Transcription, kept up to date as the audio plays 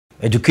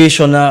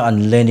educational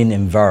and learning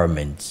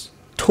environments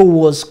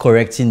towards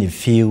correcting a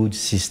failed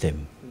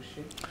system.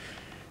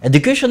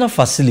 Educational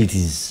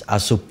facilities are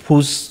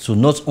supposed to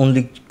not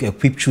only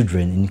equip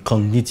children in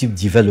cognitive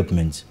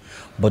development,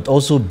 but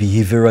also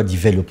behavioral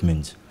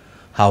development.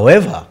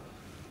 However,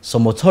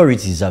 some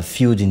authorities have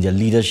failed in their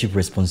leadership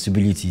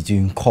responsibility to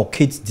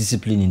inculcate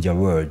discipline in their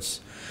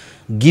words.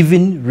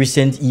 Given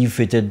recent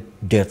ill-fated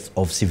death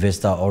of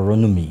Sylvester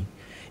Oronomi,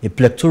 a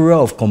plethora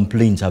of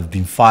complaints have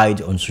been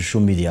filed on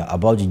social media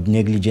about the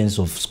negligence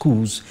of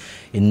schools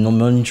in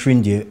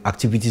monitoring the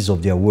activities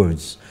of their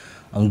wards,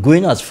 and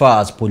going as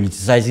far as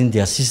politicizing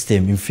their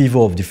system in favor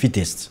of the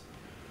fittest.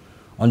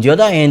 On the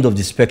other end of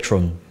the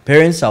spectrum,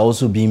 parents are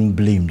also being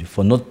blamed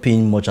for not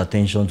paying much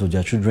attention to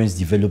their children's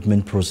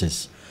development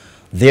process,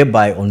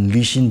 thereby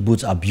unleashing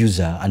both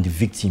abuser and the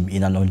victim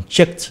in an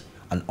unchecked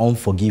and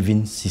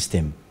unforgiving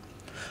system.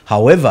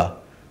 However,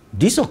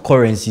 these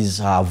occurrences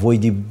are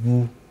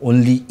avoidable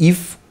only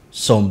if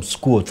some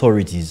school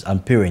authorities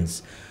and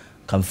parents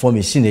can form a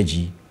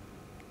synergy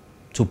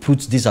to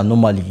put this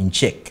anomaly in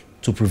check,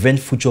 to prevent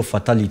future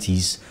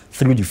fatalities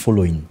through the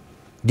following.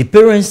 The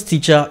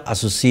Parents-Teacher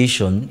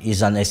Association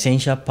is an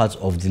essential part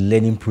of the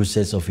learning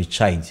process of a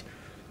child,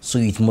 so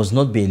it must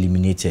not be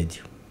eliminated.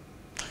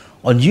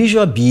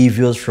 Unusual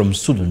behaviors from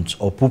students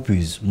or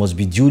pupils must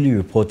be duly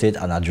reported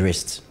and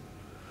addressed.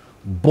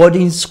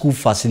 Boarding school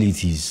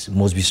facilities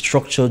must be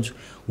structured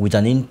with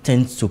an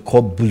intent to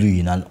curb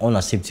bullying and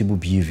unacceptable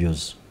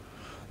behaviors.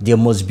 There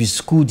must be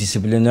school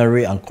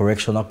disciplinary and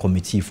correctional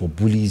committee for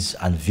bullies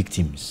and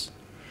victims.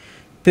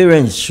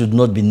 Parents should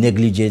not be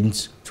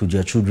negligent to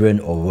their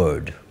children or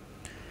ward.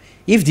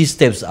 If these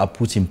steps are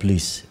put in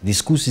place, the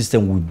school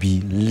system will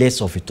be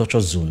less of a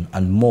torture zone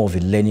and more of a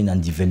learning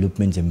and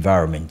development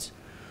environment.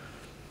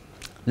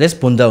 Let's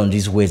ponder on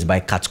these words by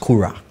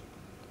Katkura,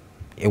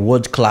 a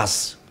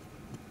world-class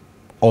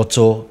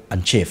author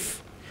and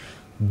chef.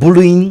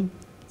 Bullying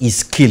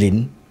is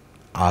killing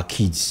our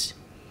kids.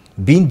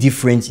 Being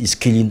different is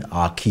killing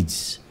our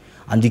kids.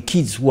 And the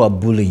kids who are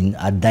bullying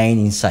are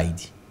dying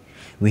inside.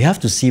 We have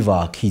to save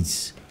our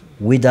kids,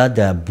 whether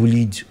they are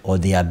bullied or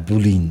they are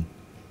bullying.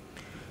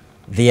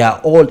 They are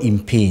all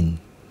in pain.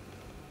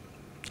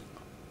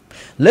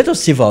 Let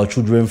us save our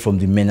children from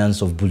the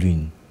menace of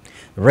bullying.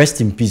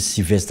 Rest in peace,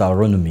 Sylvester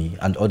Oronomi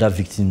and other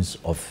victims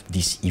of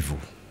this evil.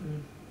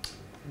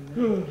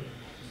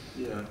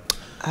 Yeah,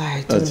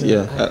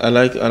 I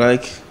like.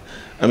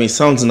 I mean, it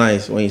sounds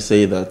nice when you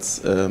say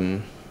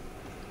that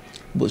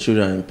both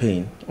children are in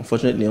pain.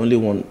 Unfortunately, only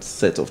one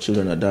set of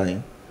children are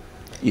dying.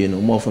 You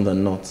know, more often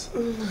than not.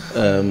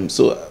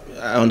 So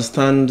I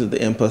understand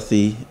the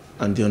empathy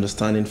and the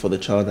understanding for the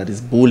child that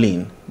is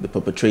bullying the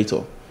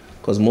perpetrator,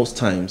 because most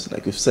times,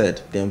 like we've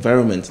said, the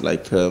environment,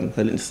 like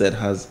Helen said,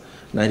 has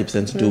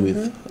 90% to do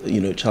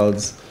with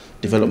child's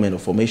development or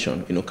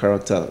formation,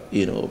 character,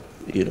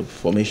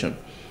 formation.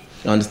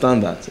 I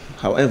understand that.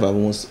 However,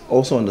 we must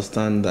also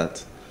understand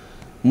that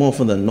more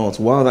often than not,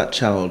 while that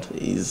child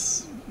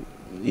is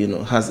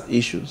has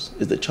issues,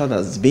 is the child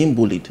that's being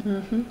bullied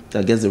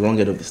that gets the wrong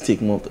end of the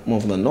stick more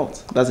often than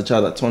not. That's a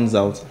child that turns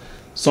out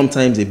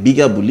sometimes a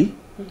bigger bully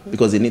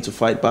because they need to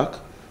fight back.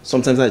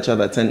 Sometimes that's a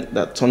child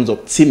that turns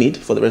up timid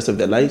for the rest of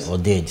their lives. Or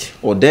dead.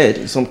 Or dead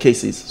in some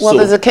cases. Well,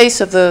 there's a case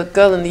of the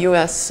girl in the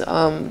US,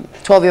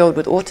 12-year-old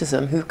with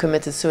autism, who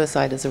committed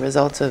suicide as a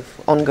result of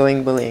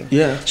ongoing bullying.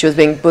 Yeah. She was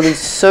being bullied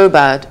so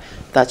bad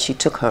that she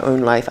took her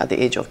own life at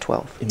the age of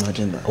 12.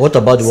 Imagine that. What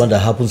about the one that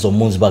happened some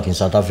months back in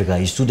South Africa?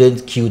 A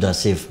student killed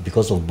herself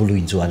because of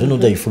bullying too. I don't know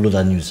that you follow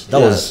that news.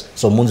 That was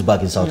some months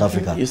back in South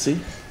Africa. You see?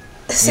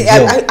 See,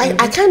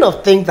 I kind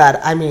of think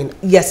that, I mean,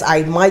 yes,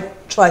 I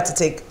might try to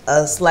take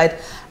a slight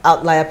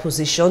outlier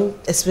position,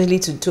 especially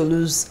to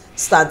Tolu's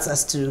stance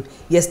as to,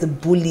 yes, the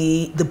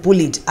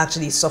bullied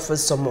actually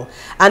suffers some more.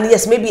 And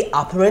yes, maybe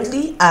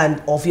apparently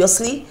and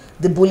obviously,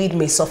 the bullied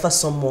may suffer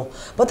some more.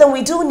 But then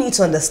we do need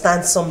to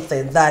understand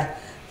something, that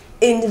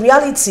in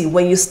reality,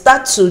 when you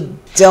start to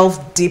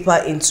delve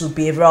deeper into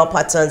behavioral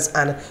patterns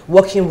and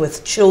working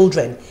with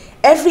children,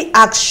 every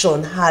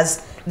action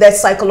has their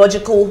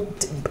psychological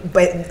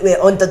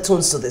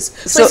undertones to this.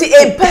 So you see,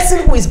 a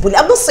person who is bullied,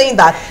 I'm not saying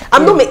that,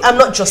 I'm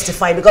not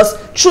justifying, because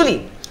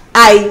truly,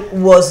 I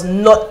was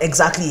not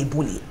exactly a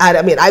bully. Are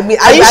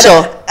you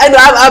sure?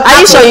 Are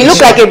you sure? You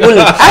look like a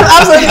bully. I'm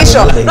absolutely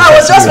sure. No, I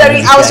was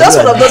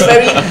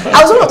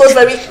one of those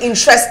very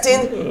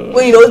interesting,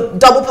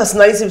 double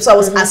personalities. So I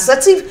was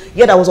assertive,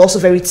 yet I was also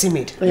very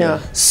timid.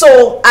 Yeah.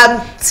 So I'm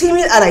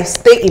timid and I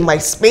stay in my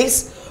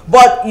space,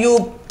 but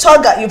you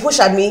push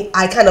at me,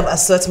 I kind of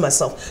assert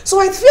myself. So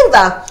I feel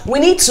that we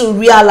need to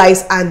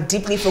realize and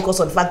deeply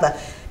focus on the fact that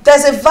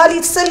there's a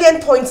valid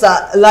salient point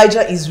that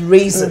Elijah is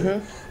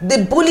raising.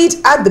 The bullied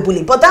and the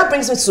bullied. But that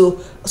brings me to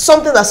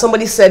something that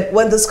somebody said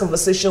when this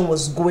conversation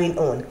was going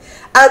on.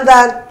 And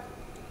that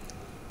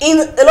in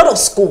a lot of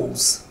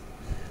schools,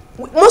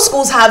 most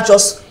schools have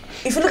just,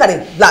 if you look at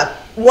it, like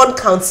one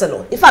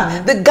counselor. In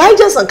fact, the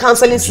guidance and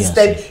counseling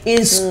system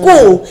in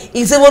school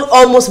is even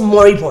almost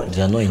moribund.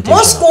 They are not intentional.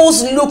 Most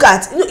schools look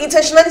at,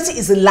 intentionality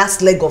is the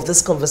last leg of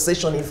this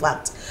conversation, in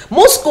fact.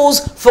 Most schools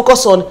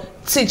focus on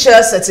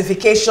teacher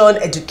certification,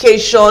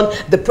 education,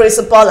 the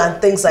principal,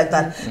 and things like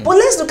that. But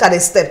let's look at a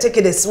step,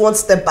 taking this one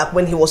step back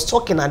when he was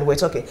talking and we're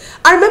talking.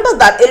 I remember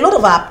that a lot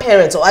of our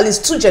parents, or at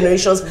least 2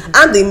 generations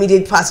and the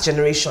immediate past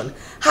generation,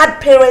 had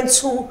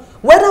parents who,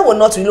 whether or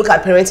not we look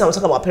at parenting, we're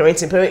talking about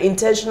parenting,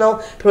 intentional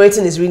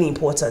parenting is really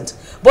important.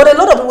 But a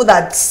lot of people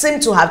that seem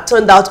to have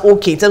turned out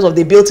okay in terms of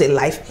they built a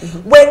life,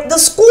 where the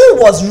school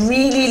was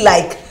really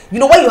like,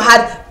 where you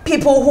had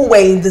people who were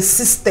in the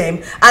system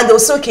and they will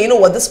say, okay, you know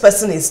what, this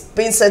person is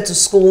being sent to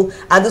school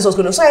and this was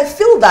going on. So I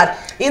feel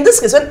that in this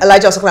case, when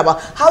Elijah was talking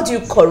about how do you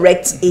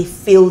correct a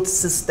failed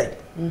system,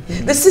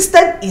 the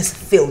system is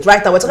failed,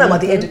 right? Now we're talking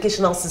about the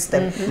educational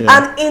system.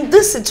 And in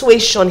this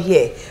situation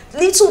here,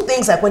 little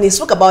things like when he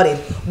spoke about it,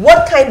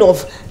 what kind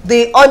of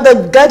the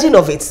undergirding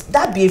of it,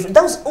 that behavior,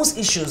 those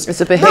issues.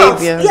 It's a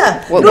behavior.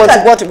 Now,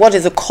 what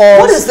is the cause?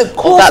 What is the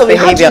cause of it?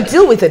 How do you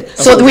deal with it?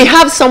 So we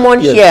have someone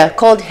here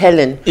called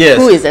Helen,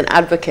 who is an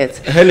advocate.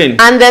 Helen.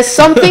 And there's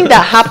something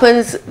that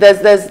happens.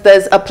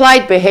 There's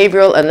applied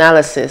behavioral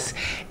analysis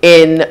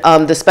in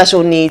the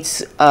special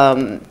needs.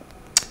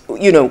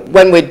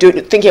 When we're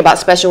thinking about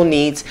special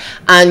needs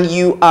and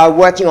you are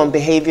working on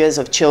behaviors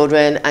of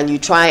children and you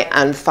try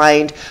and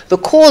find the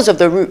cause of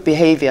the root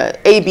behavior,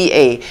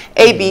 ABA,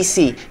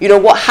 ABC,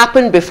 what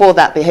happened before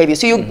that behavior.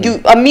 So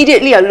you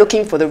immediately are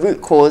looking for the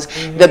root cause,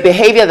 the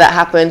behavior that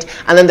happened,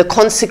 and then the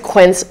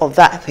consequence of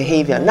that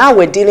behavior. Now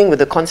we're dealing with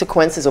the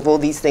consequences of all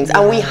these things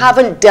and we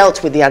haven't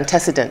dealt with the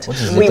antecedent.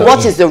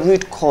 What is the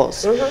root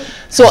cause?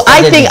 So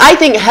I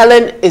think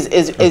Helen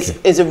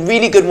is a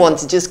really good one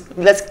to just,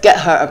 let's get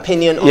her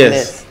opinion on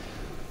this.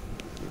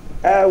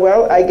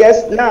 Well, I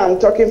guess now I'm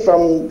talking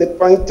from the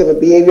point of a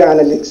behavior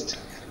analyst.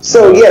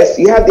 So yes,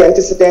 you have the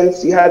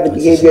antecedents, you have the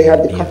behavior, you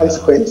have the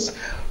consequence.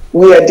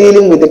 We are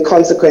dealing with the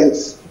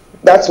consequence.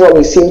 That's what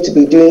we seem to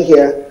be doing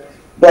here.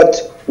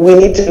 But we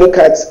need to look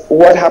at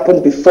what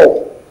happened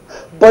before.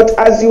 But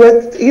as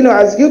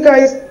as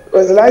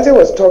Elijah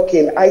was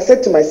talking, I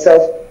said to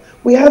myself,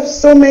 we have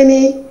so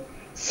many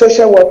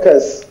social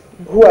workers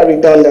who are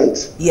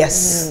redundant.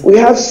 Yes. We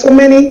have so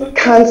many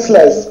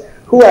counselors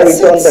who are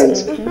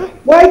redundant.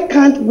 Why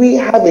can't we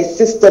have a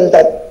system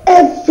that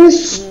every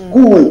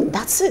school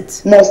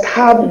must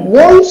have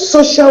one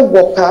social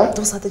worker?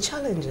 Those are the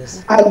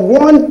challenges. And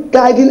one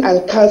guiding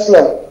and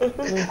counselor.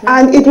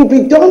 And it will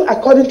be done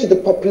according to the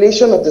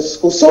population of the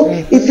school. So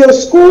if your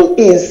school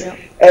is,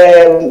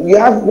 you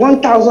have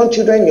 1,000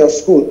 children in your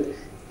school,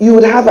 you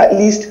would have at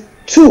least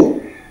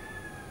 2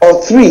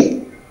 or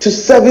 3 to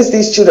service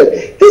these children.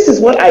 This is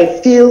what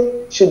I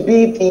feel should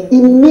be the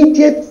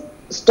immediate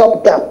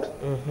stopgap.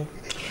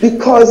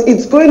 Because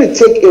it's going to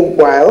take a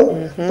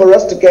while for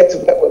us to get to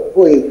where we're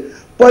going.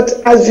 But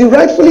as you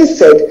rightfully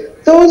said,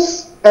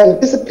 those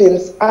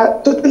disciplines are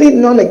totally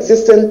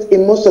non-existent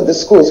in most of the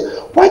schools.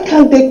 Why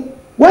can't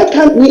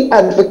we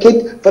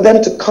advocate for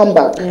them to come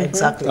back?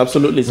 Exactly.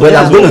 Absolutely. So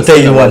well, I'm going to tell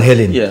you one,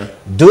 Helen.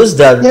 Those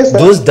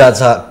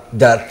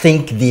that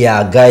think they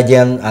are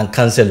guardian and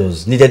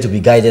counselors needed to be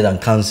guided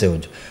and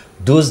counseled.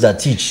 Those that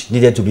teach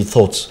needed to be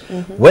taught.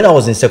 When I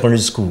was in secondary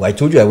school, I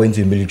told you I went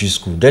to a military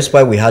school. That's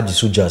why we had the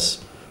soldiers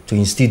to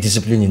instill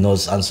discipline in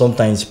us and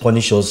sometimes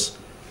punish us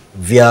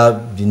via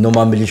the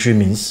normal military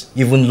means,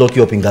 even lock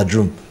you up in that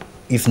room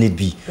if need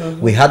be.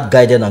 We had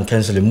guidance and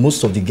counseling.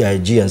 Most of the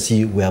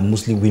G&C were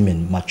mostly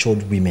women,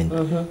 matured women.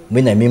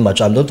 When I mean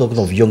mature, I'm not talking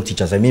of young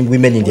teachers, I mean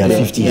women in their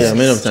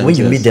 50s. So when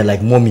you meet them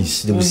like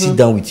mommies, they will sit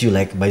down with you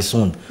like my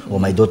son or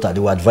my daughter, they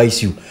will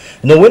advise you.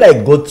 When I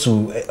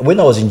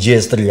was in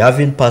GS3,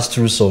 having passed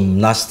through some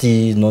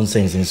nasty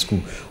nonsense in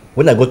school,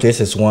 when I got to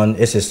SS1,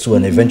 SS2,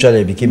 and eventually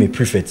I became a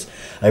prefect,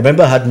 I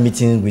remember I had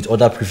meetings with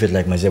other prefects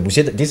like myself. We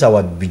said that this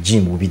our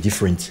regime will be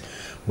different.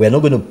 We are not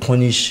going to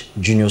punish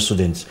junior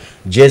students.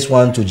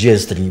 GS1 to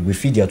GS3, we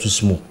feel they are too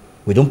small.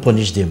 We don't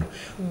punish them.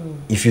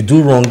 If you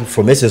do wrong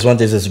from SS1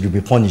 to SS2, you'll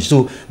be punished.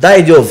 So that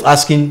idea of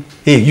asking,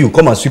 hey, you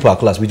come and sweep our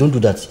class, we don't do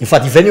that. In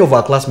fact, if any of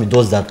our classmates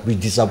does that,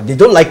 they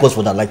don't like us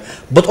for that.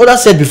 But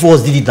others said before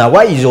us did it. Now,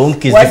 why is your own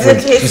case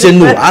different? You say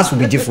no, ours will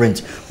be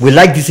different. We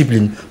like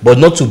discipline, but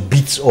not to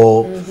beat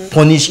or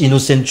punish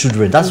innocent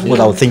children. That's what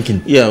I was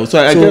thinking. Yeah, so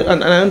I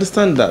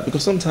understand that,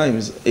 because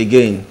sometimes,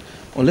 again,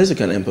 unless you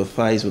can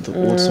empathize with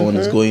what someone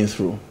is going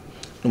through,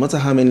 no matter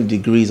how many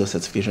degrees or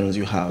certifications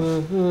you have,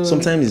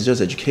 sometimes it's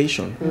just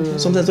education.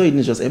 Sometimes all you need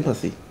is just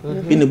empathy.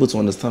 Being able to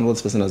understand what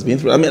this person has been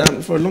through. I mean,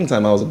 for a long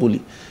time, I was a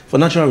bully. For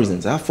natural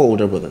reasons. I have 4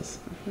 older brothers.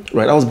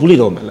 Right? I was bullied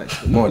all my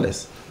life, more or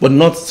less. But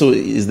not so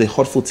is the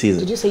hurtful teasing.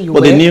 Did you say you were?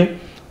 But they knew,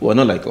 well,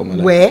 not like all my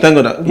life. Where? Thank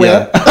God.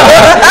 Yeah.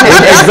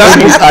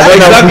 Exactly.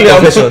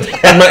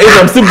 At my age,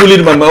 I'm still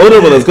bullied by my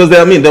older brothers because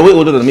they're way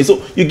older than me.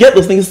 So you get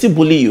those things, still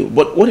bully you.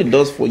 But what it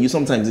does for you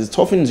sometimes is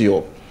toughens you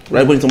up.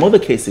 Right, but in some other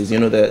cases,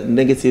 the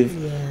negative,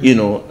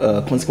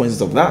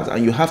 consequences of that,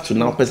 and you have to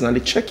now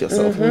personally check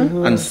yourself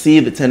and see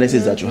the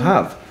tendencies that you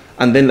have,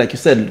 And then, like you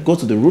said, go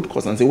to the root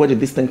cause and say, where did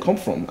this thing come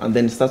from? And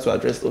then start to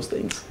address those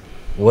things.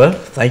 Well,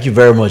 thank you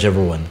very much,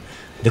 everyone.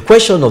 The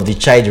question of the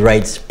child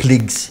rights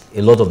plagues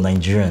a lot of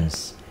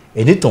Nigerians.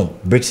 Enitan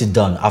breaks it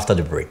down after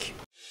the break.